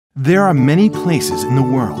There are many places in the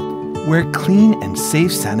world where clean and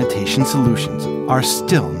safe sanitation solutions are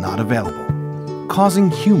still not available,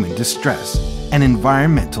 causing human distress and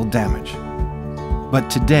environmental damage. But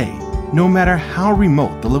today, no matter how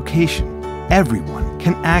remote the location, everyone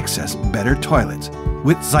can access better toilets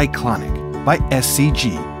with Zyclonic by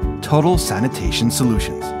SCG Total Sanitation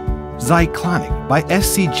Solutions. Zyclonic by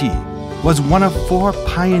SCG was one of 4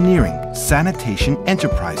 pioneering sanitation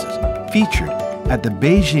enterprises featured at the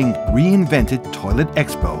Beijing Reinvented Toilet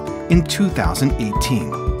Expo in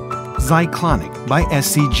 2018. Zyclonic by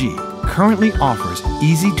SCG currently offers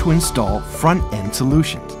easy-to-install front-end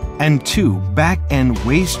solutions and 2 back-end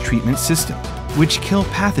waste treatment systems which kill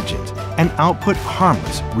pathogens and output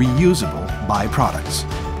harmless, reusable byproducts.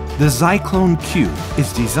 The Zyclone Cube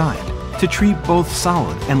is designed to treat both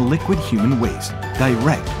solid and liquid human waste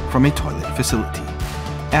direct from a toilet facility.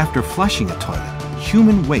 After flushing a toilet,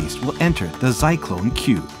 human waste will enter the Zyclone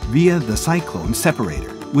Cube via the cyclone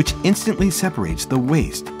separator, which instantly separates the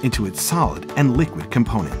waste into its solid and liquid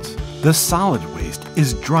components. The solid waste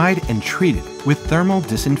is dried and treated with thermal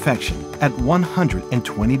disinfection at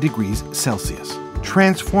 120 degrees Celsius,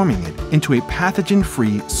 transforming it into a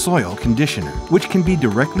pathogen-free soil conditioner, which can be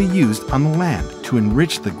directly used on the land to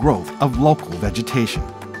enrich the growth of local vegetation,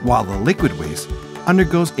 while the liquid waste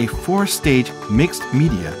undergoes a 4-stage mixed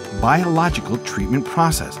media biological treatment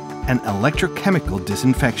process and electrochemical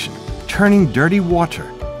disinfection, turning dirty water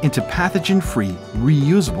into pathogen-free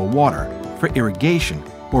reusable water for irrigation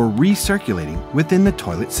or recirculating within the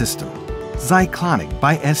toilet system. Zyclonic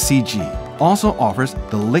by SCG also offers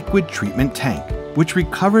the liquid treatment tank, which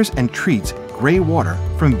recovers and treats gray water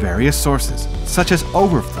from various sources, such as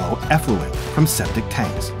overflow effluent from septic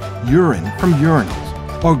tanks, urine from urinals,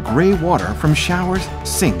 or gray water from showers,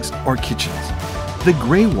 sinks, or kitchens. The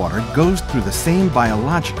gray water goes through the same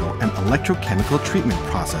biological and electrochemical treatment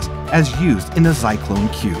process as used in the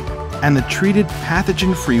Zyclone Cube, and the treated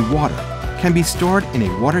pathogen-free water can be stored in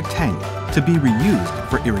a water tank to be reused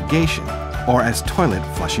for irrigation or as toilet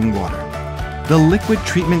flushing water. The liquid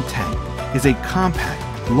treatment tank is a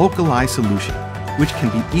compact, localized solution which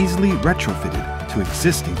can be easily retrofitted to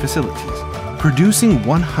existing facilities, producing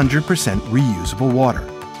 100% reusable water.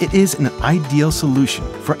 It is an ideal solution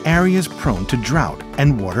for areas prone to drought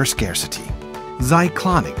and water scarcity.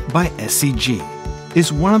 Zyclonic by SCG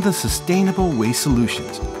is one of the sustainable waste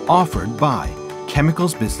solutions offered by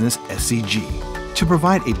chemicals business SCG to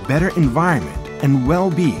provide a better environment and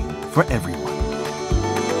well-being for everyone.